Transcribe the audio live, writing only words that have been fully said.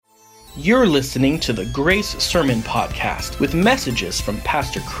You're listening to the Grace Sermon Podcast with messages from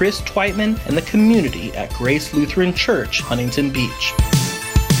Pastor Chris Twietman and the community at Grace Lutheran Church, Huntington Beach.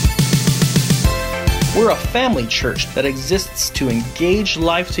 We're a family church that exists to engage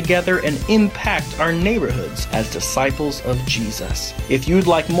life together and impact our neighborhoods as disciples of Jesus. If you'd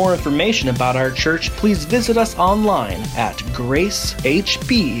like more information about our church, please visit us online at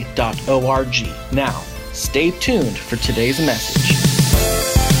gracehb.org. Now, stay tuned for today's message.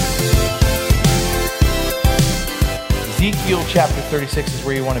 Ezekiel chapter 36 is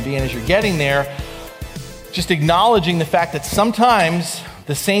where you want to be, and as you're getting there, just acknowledging the fact that sometimes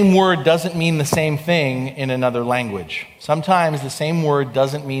the same word doesn't mean the same thing in another language. Sometimes the same word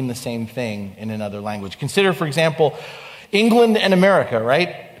doesn't mean the same thing in another language. Consider, for example, England and America,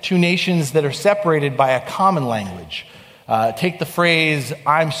 right? Two nations that are separated by a common language. Take the phrase,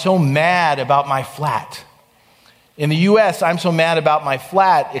 "I'm so mad about my flat." In the U.S., "I'm so mad about my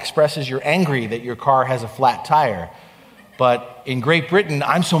flat" expresses you're angry that your car has a flat tire. But in Great Britain,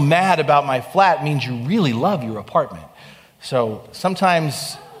 "I'm so mad about my flat" means you really love your apartment. So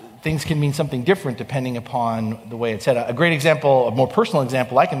sometimes things can mean something different depending upon the way it's said. A great example, a more personal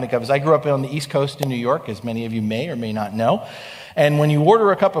example I can think of is I grew up on the East Coast in New York, as many of you may or may not know. And when you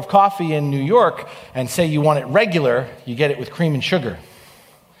order a cup of coffee in New York and say you want it regular, you get it with cream and sugar.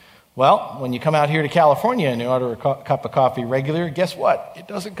 Well, when you come out here to California and you order a cup of coffee regular, guess what? It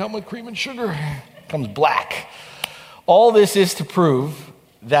doesn't come with cream and sugar. It comes black. All this is to prove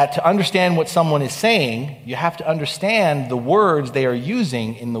that to understand what someone is saying, you have to understand the words they are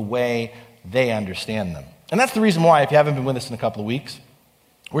using in the way they understand them. And that's the reason why, if you haven't been with us in a couple of weeks,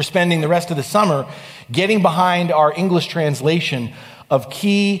 we're spending the rest of the summer getting behind our English translation of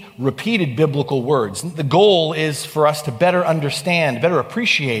key repeated biblical words. The goal is for us to better understand, better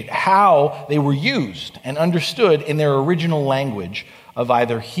appreciate how they were used and understood in their original language of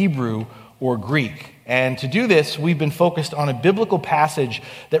either Hebrew or Greek. And to do this, we've been focused on a biblical passage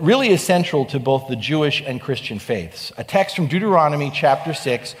that really is central to both the Jewish and Christian faiths. A text from Deuteronomy chapter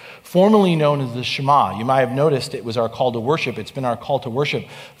 6, formerly known as the Shema. You might have noticed it was our call to worship. It's been our call to worship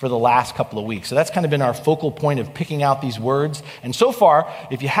for the last couple of weeks. So that's kind of been our focal point of picking out these words. And so far,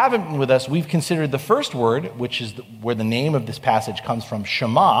 if you haven't been with us, we've considered the first word, which is where the name of this passage comes from,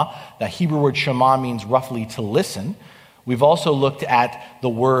 Shema. The Hebrew word Shema means roughly to listen. We've also looked at the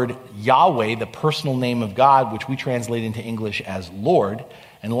word Yahweh, the personal name of God, which we translate into English as Lord.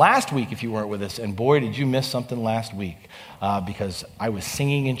 And last week, if you weren't with us, and boy, did you miss something last week, because I was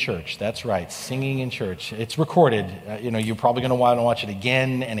singing in church. That's right, singing in church. It's recorded. You're probably going to want to watch it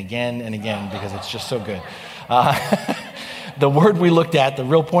again and again and again because it's just so good. The word we looked at, the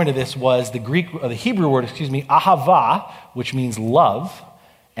real point of this was the Hebrew word, ahava, which means love.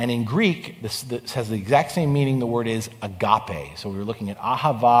 And in Greek, this has the exact same meaning. The word is agape. So we were looking at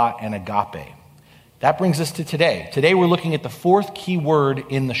ahava and agape. That brings us to today. Today we're looking at the fourth key word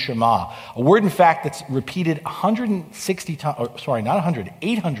in the Shema. A word, in fact, that's repeated 860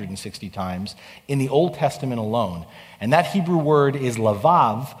 times in the Old Testament alone. And that Hebrew word is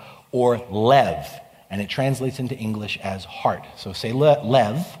lavav or lev. And it translates into English as heart. So say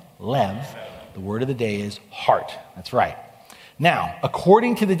lev. The word of the day is heart. That's right. Now,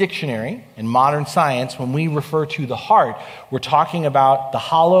 according to the dictionary in modern science, when we refer to the heart, we're talking about the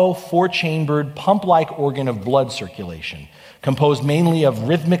hollow, four-chambered, pump-like organ of blood circulation, composed mainly of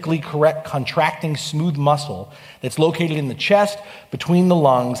rhythmically contracting smooth muscle that's located in the chest, between the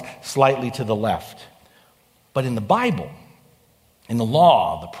lungs, slightly to the left. But in the Bible, in the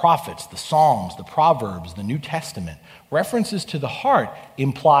law, the prophets, the Psalms, the Proverbs, the New Testament, references to the heart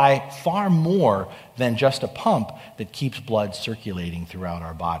imply far more than just a pump that keeps blood circulating throughout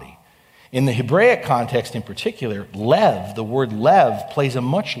our body. In the Hebraic context in particular, lev, the word lev, plays a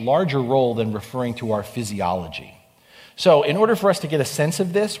much larger role than referring to our physiology. So in order for us to get a sense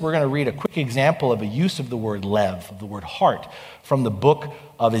of this, we're going to read a quick example of a use of the word lev, of the word heart, from the book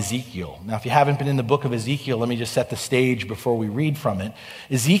of Ezekiel. Now, if you haven't been in the book of Ezekiel, let me just set the stage before we read from it.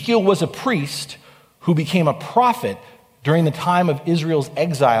 Ezekiel was a priest who became a prophet during the time of Israel's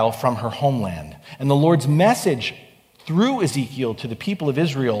exile from her homeland. And the Lord's message through Ezekiel to the people of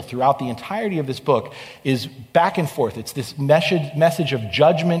Israel throughout the entirety of this book is back and forth. It's this message of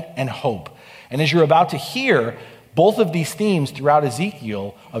judgment and hope. And as you're about to hear, both of these themes throughout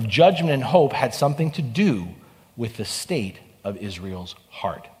Ezekiel of judgment and hope had something to do with the state of Israel's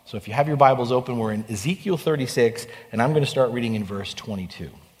heart. So if you have your Bibles open, we're in Ezekiel 36, and I'm going to start reading in verse 22.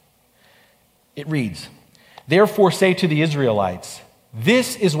 It reads, "Therefore say to the Israelites,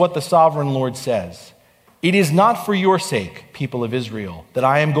 this is what the sovereign Lord says. It is not for your sake, people of Israel, that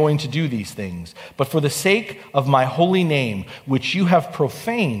I am going to do these things, but for the sake of my holy name, which you have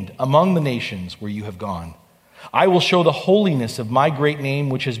profaned among the nations where you have gone. I will show the holiness of my great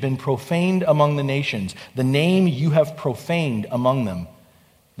name, which has been profaned among the nations, the name you have profaned among them.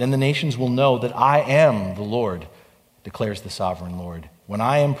 Then the nations will know that I am the Lord, declares the sovereign Lord, when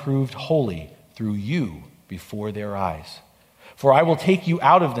I am proved holy through you before their eyes. For I will take you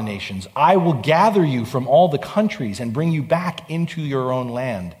out of the nations. I will gather you from all the countries and bring you back into your own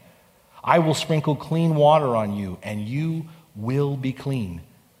land. I will sprinkle clean water on you, and you will be clean.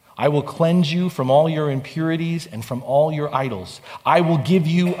 I will cleanse you from all your impurities and from all your idols. I will give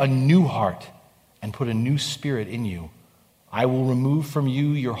you a new heart and put a new spirit in you. I will remove from you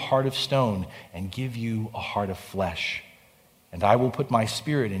your heart of stone and give you a heart of flesh. And I will put my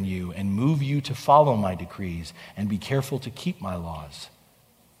spirit in you and move you to follow my decrees and be careful to keep my laws.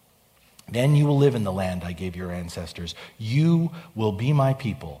 Then you will live in the land I gave your ancestors. You will be my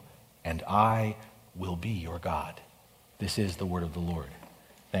people, and I will be your God. This is the word of the Lord.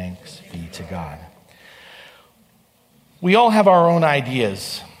 Thanks be to God. We all have our own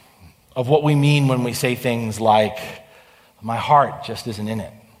ideas of what we mean when we say things like, my heart just isn't in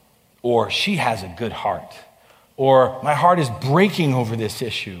it, or she has a good heart, or my heart is breaking over this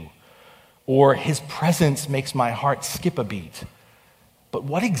issue, or his presence makes my heart skip a beat. But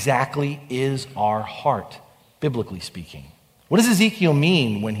what exactly is our heart, biblically speaking? What does Ezekiel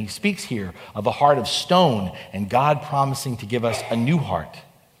mean when he speaks here of a heart of stone and God promising to give us a new heart?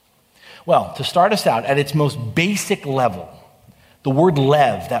 Well, to start us out, at its most basic level, the word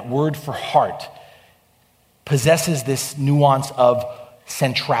lev, that word for heart, possesses this nuance of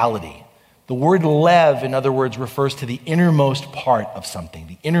centrality. The word lev, in other words, refers to the innermost part of something,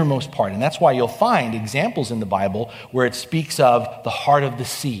 the innermost part. And that's why you'll find examples in the Bible where it speaks of the heart of the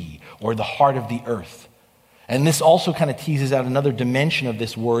sea or the heart of the earth. And this also kind of teases out another dimension of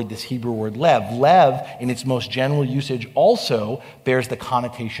this word, this Hebrew word lev. Lev, in its most general usage, also bears the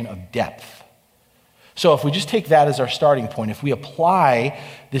connotation of depth. So if we just take that as our starting point, if we apply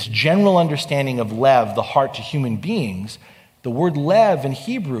this general understanding of lev, the heart, to human beings, the word lev in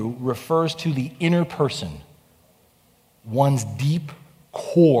Hebrew refers to the inner person, one's deep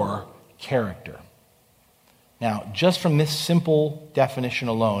core character. Now, just from this simple definition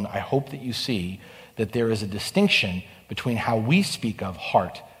alone, I hope that you see that there is a distinction between how we speak of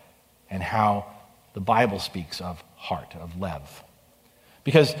heart and how the Bible speaks of heart, of lev.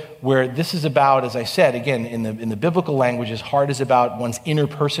 Because where this is about, as I said, again, in the biblical languages, heart is about one's inner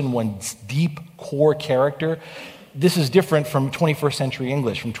person, one's deep core character. This is different from 21st century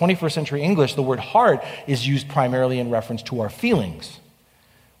English. From 21st century English, the word heart is used primarily in reference to our feelings.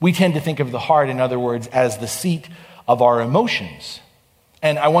 We tend to think of the heart, in other words, as the seat of our emotions.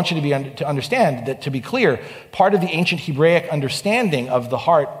 And I want you to understand that, to be clear, part of the ancient Hebraic understanding of the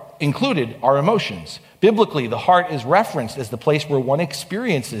heart included our emotions. Biblically, the heart is referenced as the place where one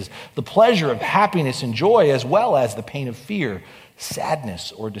experiences the pleasure of happiness and joy, as well as the pain of fear,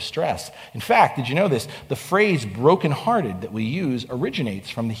 sadness, or distress. In fact, did you know this? The phrase brokenhearted that we use originates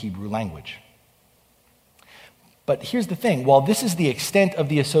from the Hebrew language. But here's the thing. While this is the extent of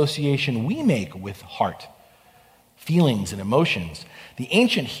the association we make with heart, feelings, and emotions, the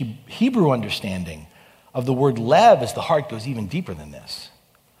ancient Hebrew understanding of the word lev as the heart goes even deeper than this.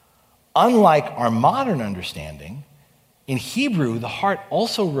 Unlike our modern understanding, in Hebrew, the heart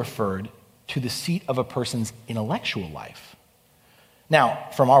also referred to the seat of a person's intellectual life. Now,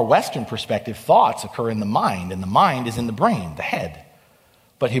 from our Western perspective, thoughts occur in the mind, and the mind is in the brain, the head.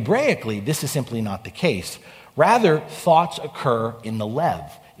 But Hebraically, this is simply not the case. Rather, thoughts occur in the lev,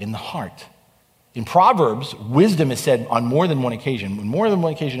 in the heart. In Proverbs, wisdom is said on more than one occasion. On more than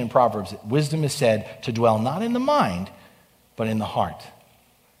one occasion in Proverbs, wisdom is said to dwell not in the mind, but in the heart.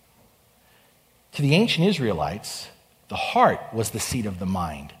 To the ancient Israelites, the heart was the seat of the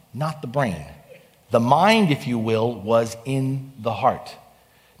mind, not the brain. The mind, if you will, was in the heart.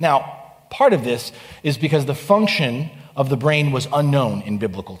 Now, part of this is because the function of the brain was unknown in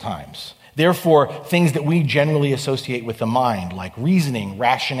biblical times. Therefore, things that we generally associate with the mind, like reasoning,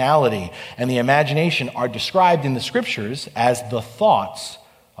 rationality, and the imagination, are described in the scriptures as the thoughts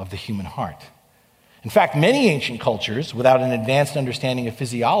of the human heart. In fact, many ancient cultures, without an advanced understanding of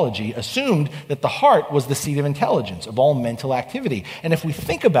physiology, assumed that the heart was the seat of intelligence, of all mental activity. And if we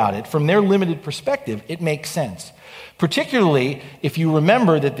think about it from their limited perspective, it makes sense. Particularly if you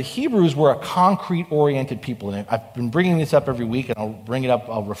remember that the Hebrews were a concrete-oriented people. And I've been bringing this up every week, and I'll bring it up,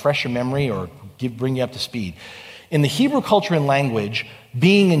 I'll refresh your memory or bring you up to speed. In the Hebrew culture and language,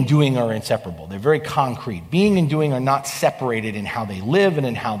 being and doing are inseparable. They're very concrete. Being and doing are not separated in how they live and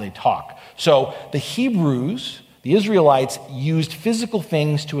in how they talk. So the Hebrews, the Israelites, used physical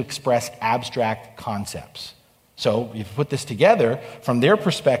things to express abstract concepts. So if you put this together, from their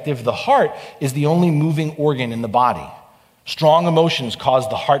perspective, the heart is the only moving organ in the body. Strong emotions cause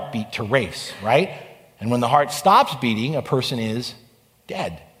the heartbeat to race, right? And when the heart stops beating, a person is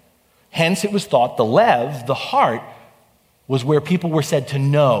dead. Hence, it was thought the lev, the heart, was where people were said to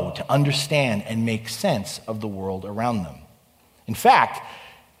know, to understand, and make sense of the world around them. In fact,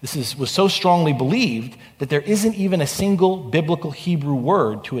 this was so strongly believed that there isn't even a single biblical Hebrew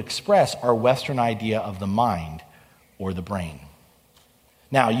word to express our Western idea of the mind or the brain.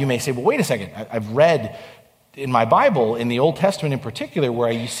 Now, you may say, well, wait a second. I've read in my Bible, in the Old Testament in particular,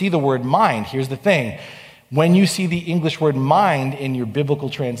 where you see the word mind. Here's the thing. When you see the English word mind in your biblical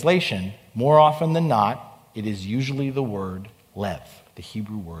translation, more often than not, it is usually the word lev, the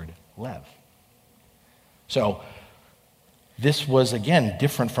Hebrew word lev. So this was, again,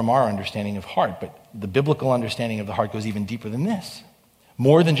 different from our understanding of heart, but the biblical understanding of the heart goes even deeper than this.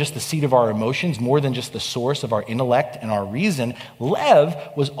 More than just the seat of our emotions, more than just the source of our intellect and our reason, lev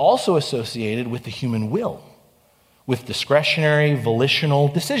was also associated with the human will, with discretionary, volitional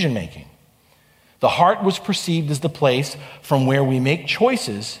decision-making. The heart was perceived as the place from where we make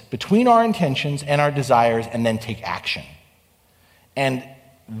choices between our intentions and our desires and then take action. And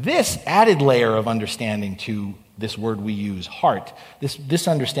this added layer of understanding to this word we use, heart, this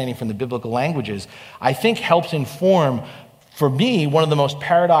understanding from the biblical languages, I think helps inform, for me, one of the most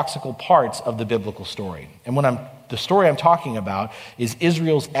paradoxical parts of the biblical story. And the story I'm talking about is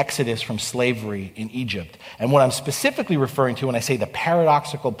Israel's exodus from slavery in Egypt. And what I'm specifically referring to when I say the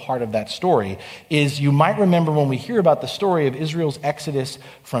paradoxical part of that story is, you might remember when we hear about the story of Israel's exodus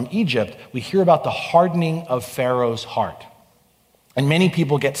from Egypt, we hear about the hardening of Pharaoh's heart. And many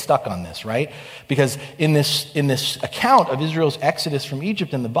people get stuck on this, right? Because in this account of Israel's exodus from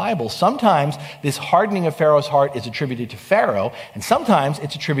Egypt in the Bible, sometimes this hardening of Pharaoh's heart is attributed to Pharaoh, and sometimes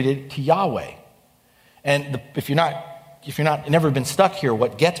it's attributed to Yahweh. And if you're never been stuck here,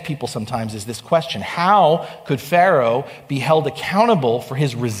 what gets people sometimes is this question: how could Pharaoh be held accountable for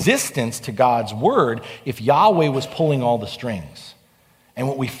his resistance to God's word if Yahweh was pulling all the strings? And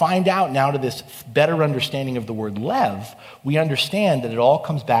what we find out now, to this better understanding of the word lev, we understand that it all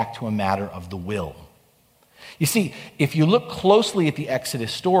comes back to a matter of the will. You see, if you look closely at the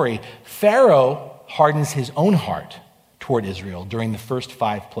Exodus story, Pharaoh hardens his own heart toward Israel during the first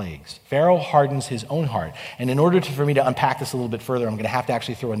 5 plagues. Pharaoh hardens his own heart. And in order for me to unpack this a little bit further, I'm going to have to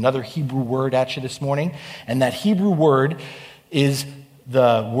actually throw another Hebrew word at you this morning. And that Hebrew word is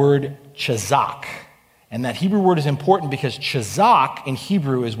the word chazak. And that Hebrew word is important because chazak in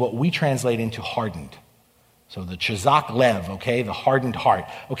Hebrew is what we translate into hardened. So the chazak lev, okay, the hardened heart.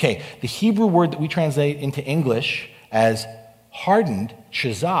 Okay, the Hebrew word that we translate into English as hardened,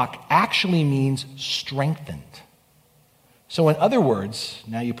 chazak, actually means strengthened. So in other words,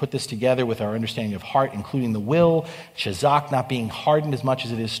 now you put this together with our understanding of heart, including the will, chazak not being hardened as much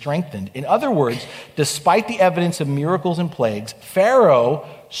as it is strengthened. In other words, despite the evidence of miracles and plagues, Pharaoh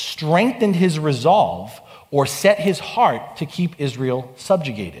strengthened his resolve or set his heart to keep Israel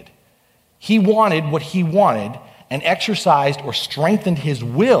subjugated. He wanted what he wanted and exercised or strengthened his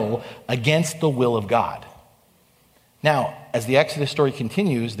will against the will of God. Now, as the Exodus story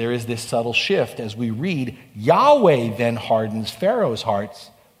continues, there is this subtle shift as we read, Yahweh then hardens Pharaoh's heart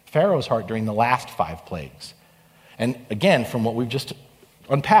during the last 5 plagues. And again, from what we've just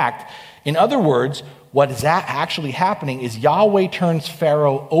unpacked, in other words, what is actually happening is Yahweh turns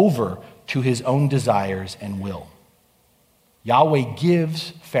Pharaoh over to his own desires and will. Yahweh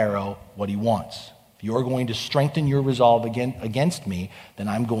gives Pharaoh what he wants. If you're going to strengthen your resolve against me, then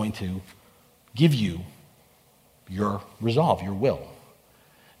I'm going to give you your resolve, your will.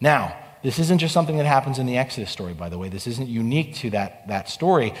 Now, this isn't just something that happens in the Exodus story, by the way. This isn't unique to that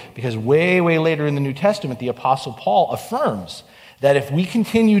story, because way, way later in the New Testament, the Apostle Paul affirms that if we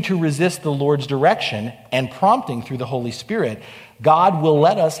continue to resist the Lord's direction and prompting through the Holy Spirit, God will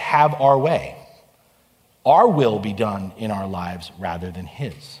let us have our way. Our will be done in our lives rather than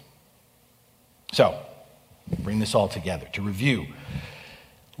his. So, bring this all together. To review,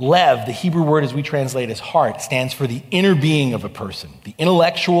 lev, the Hebrew word as we translate as heart, stands for the inner being of a person, the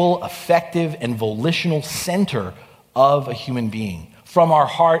intellectual, affective, and volitional center of a human being. From our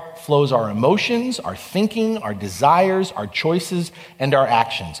heart flows our emotions, our thinking, our desires, our choices, and our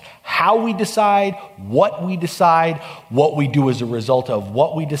actions. How we decide, what we do as a result of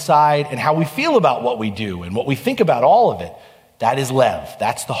what we decide, and how we feel about what we do and what we think about all of it, that is lev,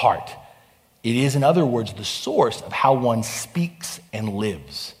 that's the heart. It is, in other words, the source of how one speaks and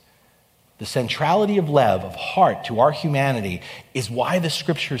lives. The centrality of lev, of heart, to our humanity is why the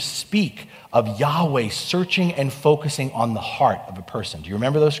scriptures speak of Yahweh searching and focusing on the heart of a person. Do you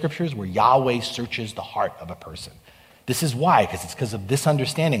remember those scriptures where Yahweh searches the heart of a person? This is why, because it's because of this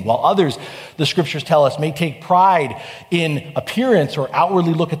understanding. While others, the scriptures tell us, may take pride in appearance or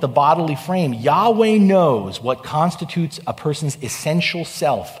outwardly look at the bodily frame, Yahweh knows what constitutes a person's essential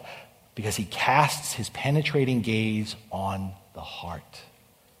self because he casts his penetrating gaze on the heart.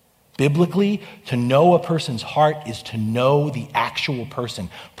 Biblically, to know a person's heart is to know the actual person.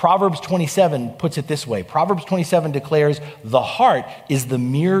 Proverbs 27 puts it this way. Proverbs 27 declares, the heart is the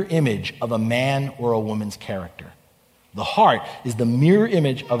mirror image of a man or a woman's character. The heart is the mirror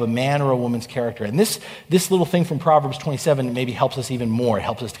image of a man or a woman's character. And this little thing from Proverbs 27 maybe helps us even more. It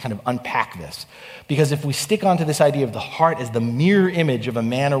helps us to kind of unpack this. Because if we stick onto this idea of the heart as the mirror image of a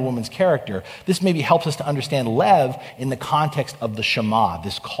man or woman's character, this maybe helps us to understand lev in the context of the Shema,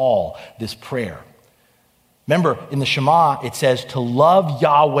 this call, this prayer. Remember, in the Shema, it says to love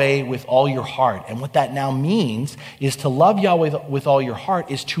Yahweh with all your heart. And what that now means is to love Yahweh with all your heart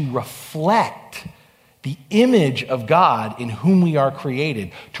is to reflect the image of God in whom we are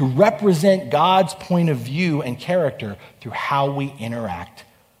created, to represent God's point of view and character through how we interact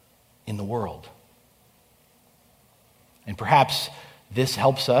in the world. And perhaps this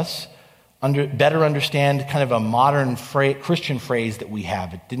helps us better understand kind of a modern Christian phrase that we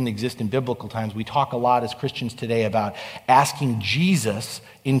have. It didn't exist in biblical times. We talk a lot as Christians today about asking Jesus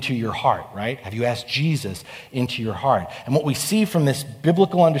into your heart, right? Have you asked Jesus into your heart? And what we see from this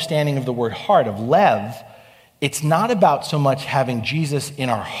biblical understanding of the word heart, of lev, it's not about so much having Jesus in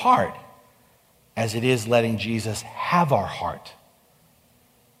our heart as it is letting Jesus have our heart,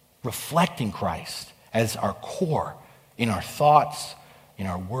 reflecting Christ as our core in our thoughts, in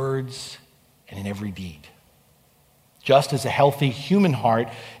our words, and in every deed. Just as a healthy human heart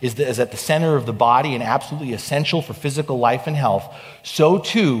is at the center of the body and absolutely essential for physical life and health, so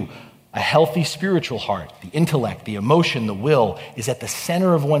too a healthy spiritual heart, the intellect, the emotion, the will, is at the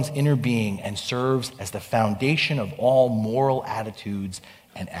center of one's inner being and serves as the foundation of all moral attitudes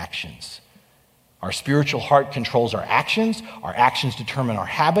and actions. Our spiritual heart controls our actions determine our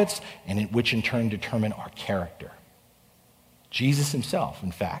habits, and which in turn determine our character. Jesus himself,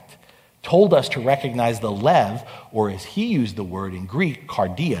 in fact, told us to recognize the lev, or as he used the word in Greek,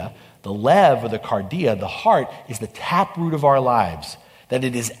 cardia. The lev or the cardia, the heart, is the taproot of our lives, that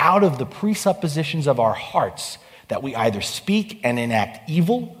it is out of the presuppositions of our hearts that we either speak and enact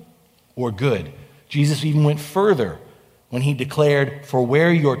evil or good. Jesus even went further when he declared, for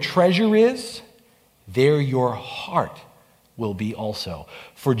where your treasure is, there your heart will be also.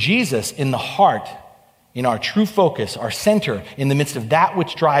 For Jesus, in the heart, in our true focus, our center, in the midst of that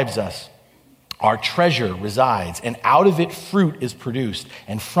which drives us, our treasure resides, and out of it fruit is produced,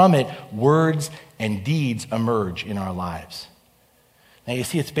 and from it words and deeds emerge in our lives. Now you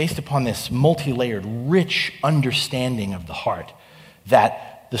see, it's based upon this multi-layered, rich understanding of the heart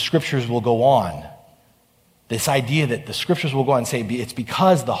that the scriptures will go on. This idea that the scriptures will go on and say it's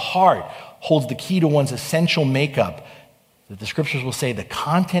because the heart holds the key to one's essential makeup that the scriptures will say the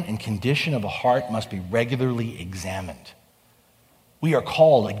content and condition of a heart must be regularly examined. We are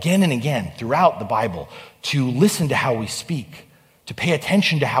called again and again throughout the Bible to listen to how we speak, to pay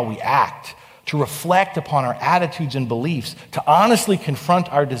attention to how we act, to reflect upon our attitudes and beliefs, to honestly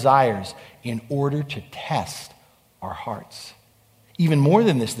confront our desires in order to test our hearts. Even more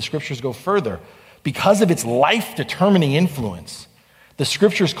than this, the scriptures go further. Because of its life-determining influence, the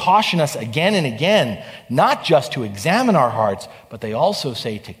scriptures caution us again and again, not just to examine our hearts, but they also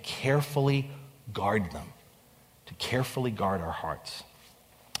say to carefully guard them, to carefully guard our hearts.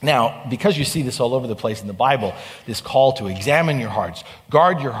 Now, because you see this all over the place in the Bible, this call to examine your hearts,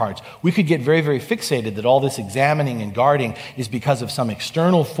 guard your hearts, we could get very, very fixated that all this examining and guarding is because of some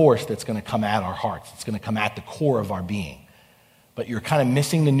external force that's going to come at our hearts. It's going to come at the core of our being. But you're kind of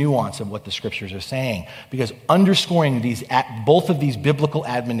missing the nuance of what the scriptures are saying, because underscoring both of these biblical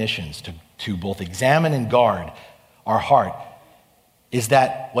admonitions to both examine and guard our heart is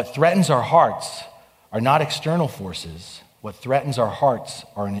that what threatens our hearts are not external forces. What threatens our hearts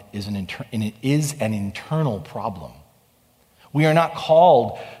is an internal problem. We are not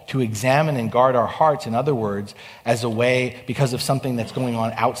called to examine and guard our hearts, in other words, as a way because of something that's going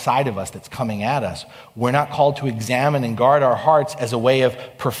on outside of us that's coming at us. We're not called to examine and guard our hearts as a way of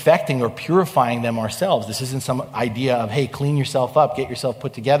perfecting or purifying them ourselves. This isn't some idea of, hey, clean yourself up, get yourself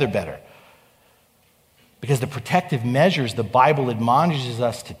put together better. Because the protective measures the Bible admonishes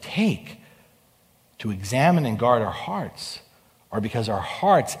us to take to examine and guard our hearts are because our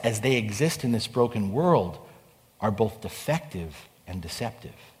hearts, as they exist in this broken world, are both defective and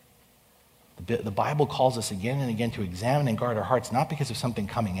deceptive. The Bible calls us again and again to examine and guard our hearts, not because of something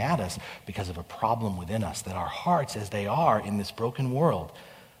coming at us, because of a problem within us, that our hearts, as they are in this broken world,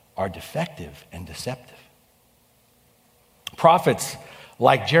 are defective and deceptive. Prophets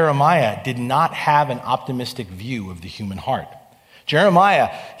like Jeremiah did not have an optimistic view of the human heart. Jeremiah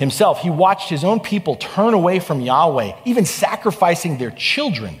himself, he watched his own people turn away from Yahweh, even sacrificing their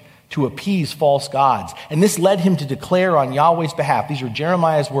children to appease false gods. And this led him to declare on Yahweh's behalf. These are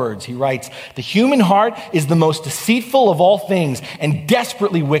Jeremiah's words. He writes, "The human heart is the most deceitful of all things and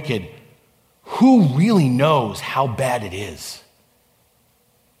desperately wicked. Who really knows how bad it is?"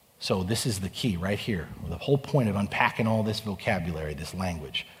 So this is the key right here. The whole point of unpacking all this vocabulary, this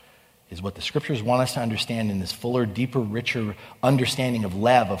language, is what the scriptures want us to understand in this fuller, deeper, richer understanding of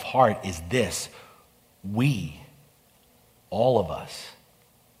lev, of heart, is this. We, all of us,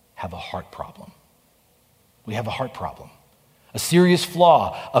 have a heart problem. We have a heart problem. A serious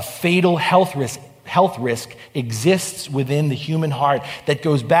flaw, a fatal health risk exists within the human heart that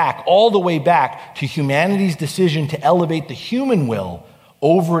goes back, all the way back to humanity's decision to elevate the human will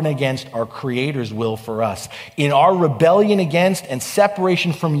over and against our Creator's will for us. In our rebellion against and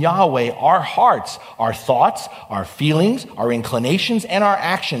separation from Yahweh, our hearts, our thoughts, our feelings, our inclinations, and our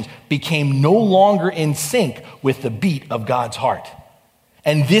actions became no longer in sync with the beat of God's heart.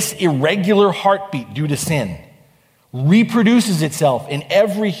 And this irregular heartbeat due to sin reproduces itself in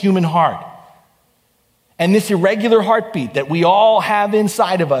every human heart. And this irregular heartbeat that we all have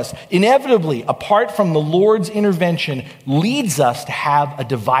inside of us, inevitably, apart from the Lord's intervention, leads us to have a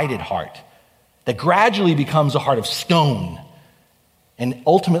divided heart that gradually becomes a heart of stone and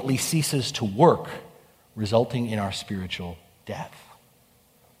ultimately ceases to work, resulting in our spiritual death.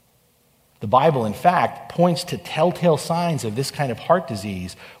 The Bible, in fact, points to telltale signs of this kind of heart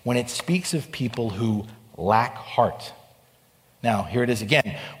disease when it speaks of people who lack heart. Now, here it is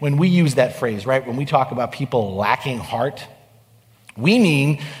again. When we use that phrase, right, when we talk about people lacking heart, we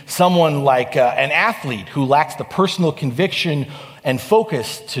mean someone like an athlete who lacks the personal conviction and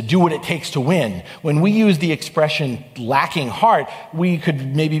focus to do what it takes to win. When we use the expression lacking heart, we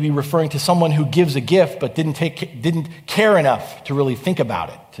could maybe be referring to someone who gives a gift but didn't care enough to really think about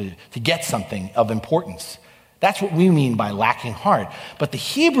it, to get something of importance. That's what we mean by lacking heart. But the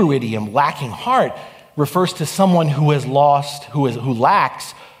Hebrew idiom lacking heart refers to someone who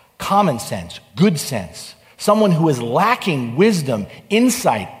lacks common sense, good sense. Someone who is lacking wisdom,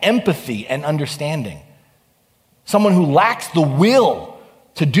 insight, empathy, and understanding. Someone who lacks the will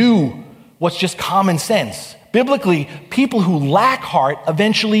to do what's just common sense. Biblically, people who lack heart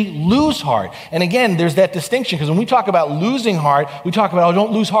eventually lose heart. And again, there's that distinction, because when we talk about losing heart, we talk about,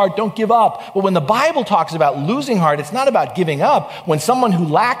 don't lose heart, don't give up. But when the Bible talks about losing heart, it's not about giving up. When someone who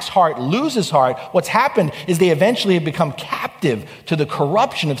lacks heart loses heart, what's happened is they eventually have become captive to the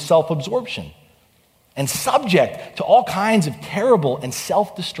corruption of self-absorption and subject to all kinds of terrible and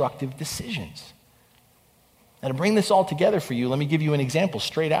self-destructive decisions. Now, to bring this all together for you, let me give you an example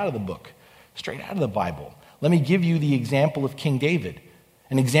straight out of the book, straight out of the Bible. Let me give you the example of King David,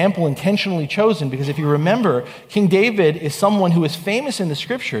 an example intentionally chosen because if you remember, King David is someone who is famous in the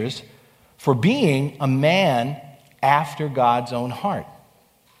scriptures for being a man after God's own heart.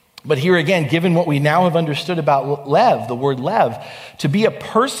 But here again, given what we now have understood about Lev, the word Lev, to be a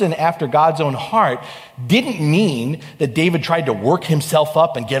person after God's own heart didn't mean that David tried to work himself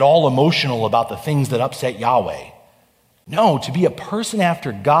up and get all emotional about the things that upset Yahweh. No, to be a person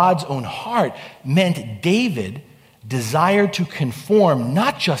after God's own heart meant David desired to conform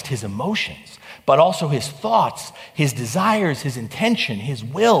not just his emotions, but also his thoughts, his desires, his intention, his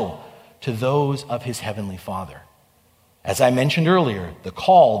will to those of his heavenly Father. As I mentioned earlier, the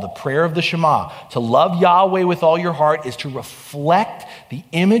call, the prayer of the Shema, to love Yahweh with all your heart is to reflect the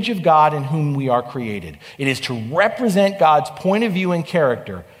image of God in whom we are created. It is to represent God's point of view and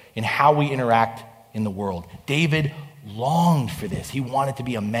character in how we interact in the world. David longed for this. He wanted to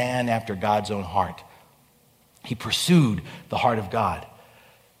be a man after God's own heart. He pursued the heart of God.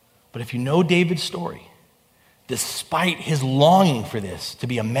 But if you know David's story, despite his longing for this, to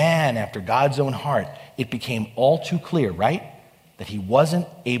be a man after God's own heart, it became all too clear, right, that he wasn't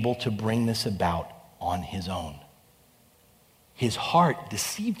able to bring this about on his own. His heart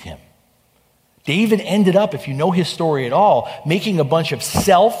deceived him. David ended up, if you know his story at all, making a bunch of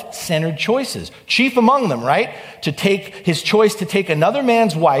self-centered choices. Chief among them, right? To take his choice to take another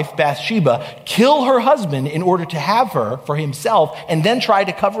man's wife, Bathsheba, kill her husband in order to have her for himself, and then try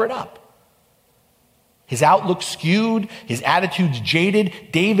to cover it up. His outlook skewed, his attitudes jaded,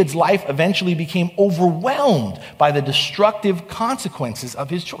 David's life eventually became overwhelmed by the destructive consequences of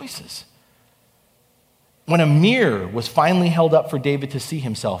his choices. When a mirror was finally held up for David to see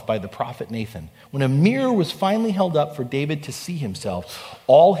himself by the prophet Nathan, when a mirror was finally held up for David to see himself,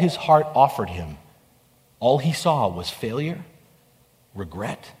 all his heart offered him, all he saw was failure,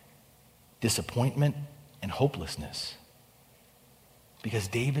 regret, disappointment, and hopelessness. Because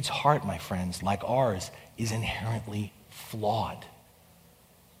David's heart, my friends, like ours, is inherently flawed.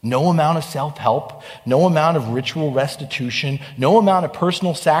 No amount of self-help, no amount of ritual restitution, no amount of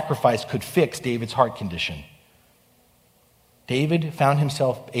personal sacrifice could fix David's heart condition. David found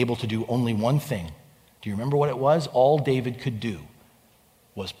himself able to do only one thing. Do you remember what it was? All David could do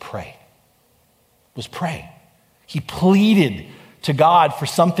was pray. He pleaded to God for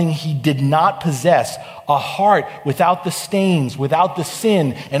something he did not possess, a heart without the stains, without the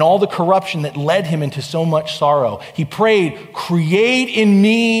sin, and all the corruption that led him into so much sorrow. He prayed, "Create in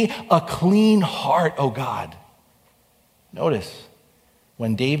me a clean heart, O God." Notice,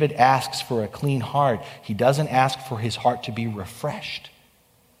 when David asks for a clean heart, he doesn't ask for his heart to be refreshed.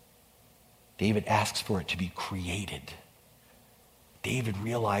 David asks for it to be created. David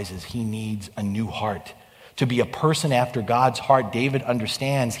realizes he needs a new heart. To be a person after God's heart, David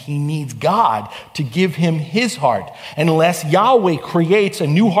understands he needs God to give him his heart. Unless Yahweh creates a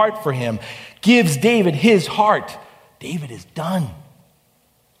new heart for him, gives David his heart, David is done.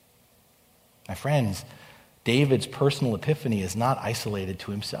 My friends, David's personal epiphany is not isolated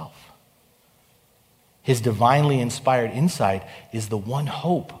to himself. His divinely inspired insight is the one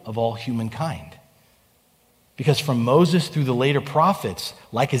hope of all humankind. Because from Moses through the later prophets,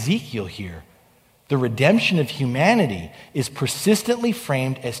 like Ezekiel here, the redemption of humanity is persistently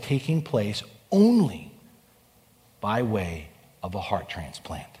framed as taking place only by way of a heart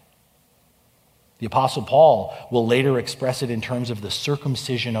transplant. The Apostle Paul will later express it in terms of the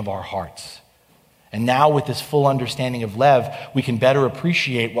circumcision of our hearts. And now with this full understanding of Lev, we can better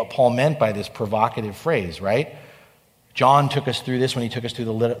appreciate what Paul meant by this provocative phrase, right? John took us through this when he took us through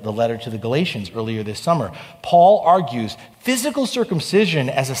the letter to the Galatians earlier this summer. Paul argues physical circumcision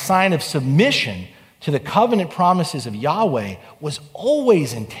as a sign of submission to the covenant promises of Yahweh was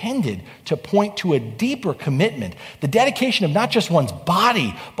always intended to point to a deeper commitment, the dedication of not just one's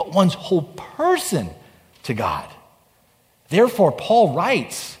body, but one's whole person to God. Therefore, Paul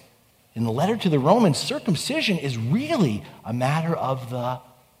writes in the letter to the Romans, circumcision is really a matter of the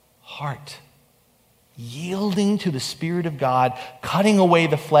heart. Yielding to the Spirit of God, cutting away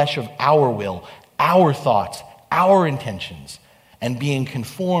the flesh of our will, our thoughts, our intentions, and being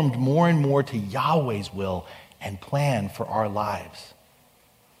conformed more and more to Yahweh's will and plan for our lives.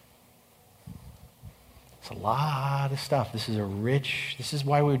 It's a lot of stuff. This is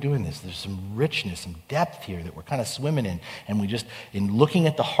why we're doing this. There's some richness, some depth here that we're kind of swimming in. And in looking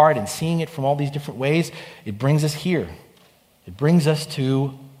at the heart and seeing it from all these different ways, it brings us here. It brings us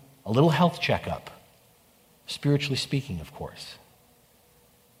to a little health checkup. Spiritually speaking, of course.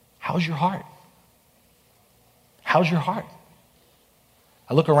 How's your heart? How's your heart?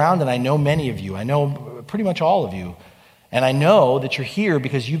 I look around and I know many of you. I know pretty much all of you. And I know that you're here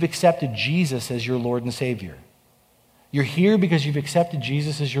because you've accepted Jesus as your Lord and Savior. You're here because you've accepted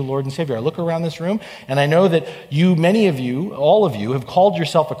Jesus as your Lord and Savior. I look around this room and I know that many of you, all of you, have called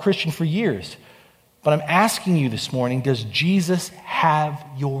yourself a Christian for years. But I'm asking you this morning, does Jesus have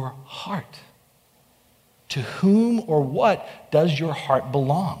your heart? To whom or what does your heart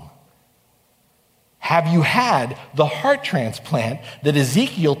belong? Have you had the heart transplant that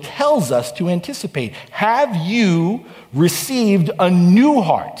Ezekiel tells us to anticipate? Have you received a new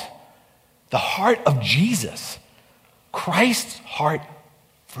heart? The heart of Jesus. Christ's heart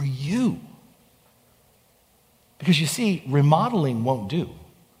for you. Because you see, remodeling won't do.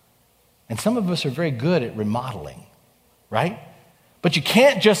 And some of us are very good at remodeling, right? But you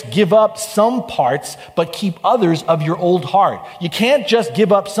can't just give up some parts, but keep others of your old heart. You can't just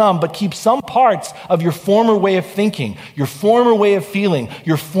give up some, but keep some parts of your former way of thinking, your former way of feeling,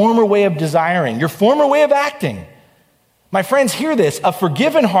 your former way of desiring, your former way of acting. My friends, hear this. A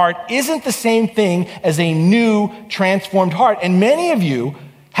forgiven heart isn't the same thing as a new, transformed heart. And many of you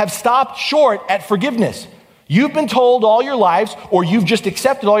have stopped short at forgiveness. You've been told all your lives, or you've just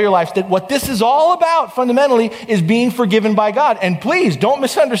accepted all your lives, that what this is all about fundamentally is being forgiven by God. And please, don't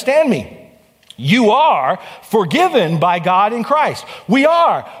misunderstand me. You are forgiven by God in Christ. We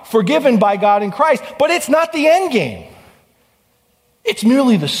are forgiven by God in Christ, but it's not the end game. It's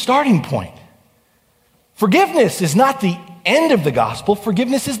merely the starting point. Forgiveness is not the end of the gospel.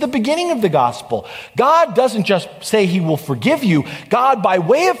 Forgiveness is the beginning of the gospel. God doesn't just say he will forgive you. God, by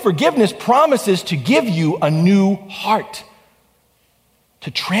way of forgiveness, promises to give you a new heart,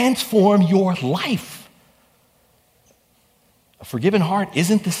 to transform your life. A forgiven heart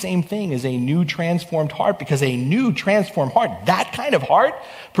isn't the same thing as a new transformed heart, because a new transformed heart, that kind of heart,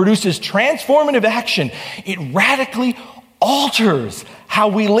 produces transformative action. It radically alters how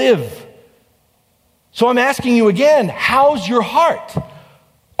we live. So I'm asking you again, how's your heart?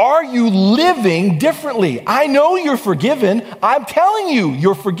 Are you living differently? I know you're forgiven. I'm telling you,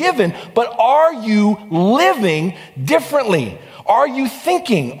 you're forgiven, but are you living differently? Are you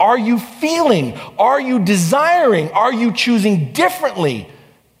thinking? Are you feeling? Are you desiring? Are you choosing differently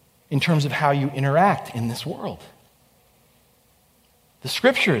in terms of how you interact in this world? The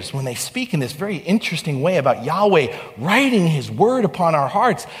scriptures, when they speak in this very interesting way about Yahweh writing his word upon our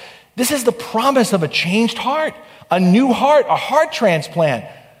hearts, this is the promise of a changed heart, a new heart, a heart transplant,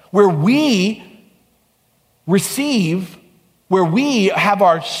 where we have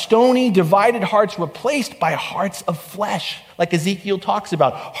our stony, divided hearts replaced by hearts of flesh, like Ezekiel talks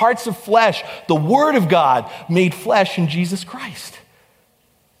about. Hearts of flesh, the Word of God made flesh in Jesus Christ.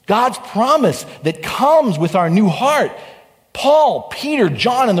 God's promise that comes with our new heart. Paul, Peter,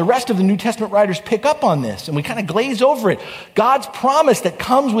 John, and the rest of the New Testament writers pick up on this, and we kind of glaze over it. God's promise that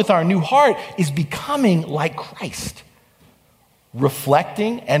comes with our new heart is becoming like Christ,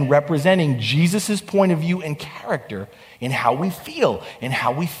 reflecting and representing Jesus' point of view and character in how we feel, in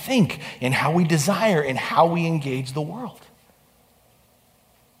how we think, in how we desire, in how we engage the world.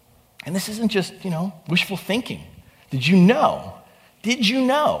 And this isn't just, wishful thinking. Did you know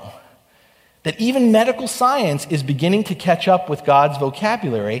that even medical science is beginning to catch up with God's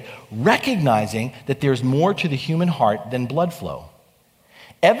vocabulary, recognizing that there's more to the human heart than blood flow?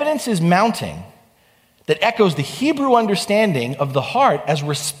 Evidence is mounting that echoes the Hebrew understanding of the heart as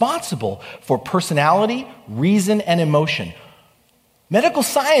responsible for personality, reason, and emotion. Medical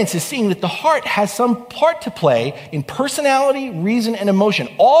science is seeing that the heart has some part to play in personality, reason, and emotion.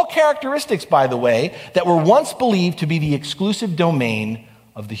 All characteristics, by the way, that were once believed to be the exclusive domain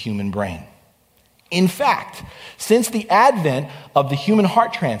of the human brain. In fact, since the advent of the human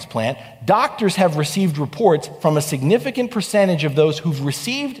heart transplant, doctors have received reports from a significant percentage of those who've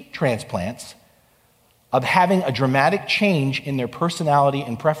received transplants of having a dramatic change in their personality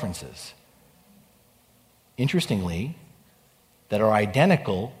and preferences. Interestingly, that are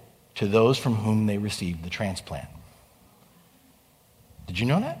identical to those from whom they received the transplant. Did you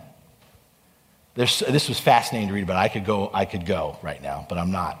know that? This was fascinating to read about. I could go right now, but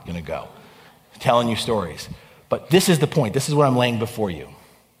I'm not going to go. I'm telling you stories. But this is the point. This is what I'm laying before you.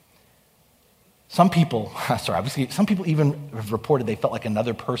 Some people even have reported they felt like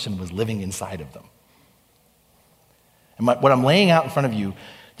another person was living inside of them. And what I'm laying out in front of you,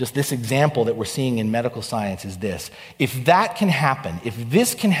 just this example that we're seeing in medical science, is this. If that can happen, if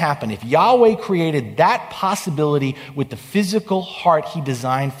this can happen, if Yahweh created that possibility with the physical heart he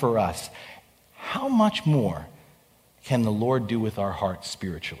designed for us, how much more can the Lord do with our hearts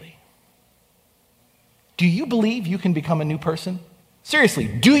spiritually? Do you believe you can become a new person? Seriously,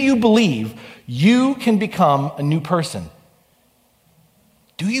 do you believe you can become a new person?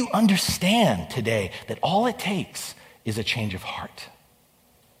 Do you understand today that all it takes is a change of heart?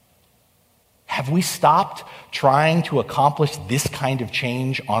 Have we stopped trying to accomplish this kind of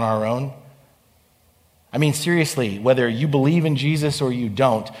change on our own? I mean, seriously, whether you believe in Jesus or you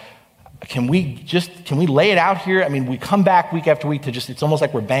don't, can we lay it out here? I mean, we come back week after week to it's almost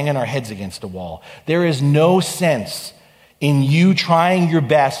like we're banging our heads against a wall. There is no sense in you trying your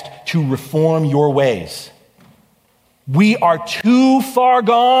best to reform your ways. We are too far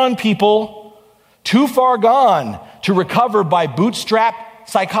gone, people. Too far gone to recover by bootstrap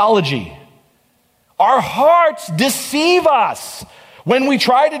psychology. Our hearts deceive us when we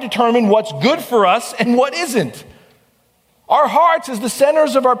try to determine what's good for us and what isn't. Our hearts, as the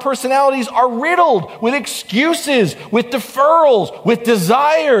centers of our personalities, are riddled with excuses, with deferrals, with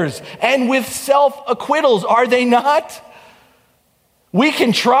desires, and with self-acquittals, are they not? We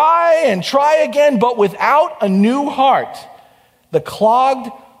can try and try again, but without a new heart, the clogged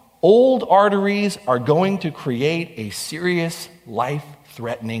old arteries are going to create a serious,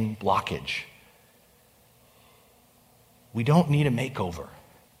 life-threatening blockage. We don't need a makeover.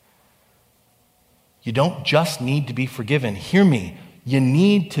 You don't just need to be forgiven. Hear me. You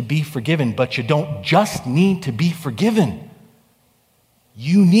need to be forgiven, but you don't just need to be forgiven.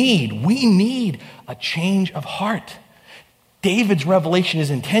 We need a change of heart. David's revelation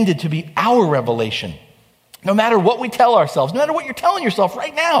is intended to be our revelation. No matter what we tell ourselves, no matter what you're telling yourself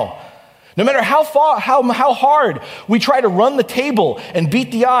right now, No matter how hard we try to run the table and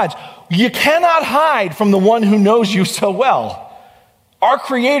beat the odds, you cannot hide from the one who knows you so well. Our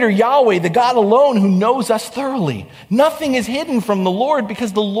Creator, Yahweh, the God alone who knows us thoroughly. Nothing is hidden from the Lord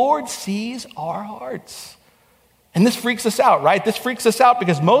because the Lord sees our hearts. And this freaks us out, right? This freaks us out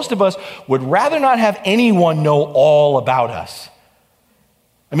because most of us would rather not have anyone know all about us.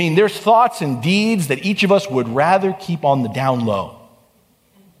 I mean, there's thoughts and deeds that each of us would rather keep on the down low.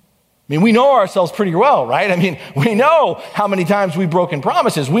 I mean, we know ourselves pretty well, right? I mean, we know how many times we've broken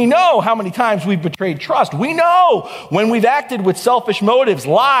promises. We know how many times we've betrayed trust. We know when we've acted with selfish motives,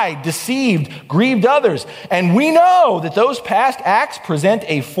 lied, deceived, grieved others. And we know that those past acts present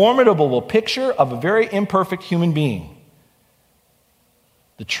a formidable picture of a very imperfect human being.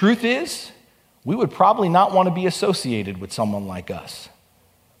 The truth is, we would probably not want to be associated with someone like us.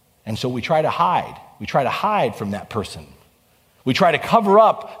 And so we try to hide. We try to hide from that person. We try to cover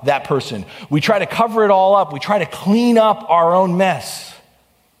up that person. We try to cover it all up. We try to clean up our own mess.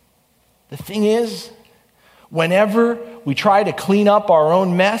 The thing is, whenever we try to clean up our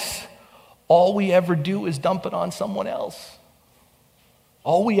own mess, all we ever do is dump it on someone else.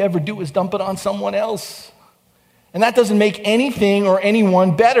 All we ever do is dump it on someone else. And that doesn't make anything or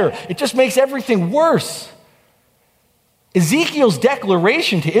anyone better. It just makes everything worse. Ezekiel's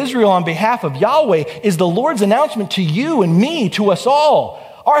declaration to Israel on behalf of Yahweh is the Lord's announcement to you and me, to us all.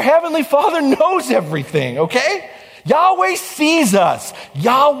 Our Heavenly Father knows everything, okay? Yahweh sees us.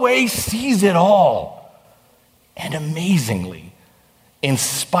 Yahweh sees it all. And amazingly, in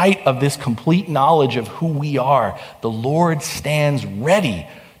spite of this complete knowledge of who we are, the Lord stands ready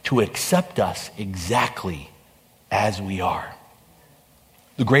to accept us exactly as we are.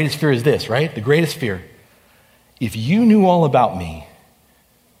 The greatest fear is this, right? The greatest fear. If you knew all about me,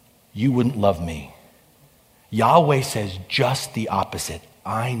 you wouldn't love me. Yahweh says just the opposite.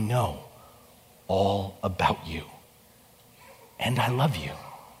 I know all about you, and I love you.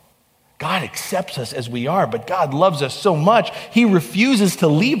 God accepts us as we are, but God loves us so much, He refuses to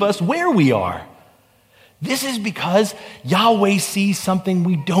leave us where we are. This is because Yahweh sees something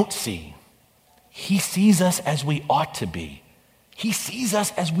we don't see. He sees us as we ought to be. He sees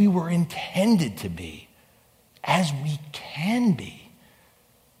us as we were intended to be. As we can be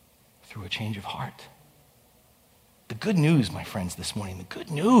through a change of heart. The good news, my friends, this morning, the good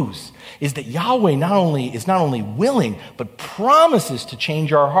news is that Yahweh is not only willing, but promises to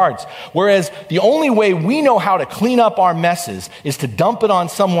change our hearts. Whereas the only way we know how to clean up our messes is to dump it on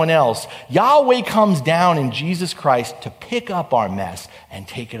someone else, Yahweh comes down in Jesus Christ to pick up our mess and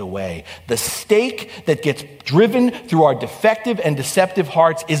take it away. The stake that gets driven through our defective and deceptive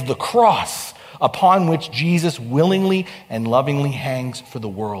hearts is the cross, upon which Jesus willingly and lovingly hangs for the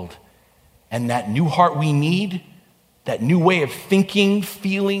world. And that new heart we need, that new way of thinking,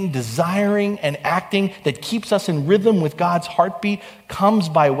 feeling, desiring, and acting that keeps us in rhythm with God's heartbeat comes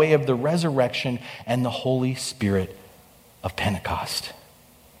by way of the resurrection and the Holy Spirit of Pentecost.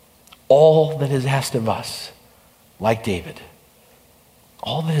 All that is asked of us, like David,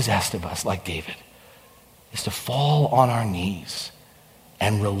 is to fall on our knees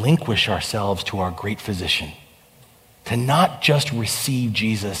and relinquish ourselves to our great physician, to not just receive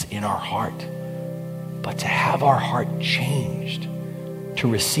Jesus in our heart, but to have our heart changed,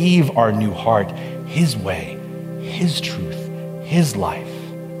 to receive our new heart, His way, His truth, His life,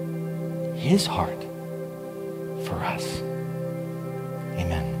 His heart for us.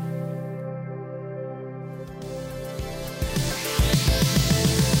 Amen.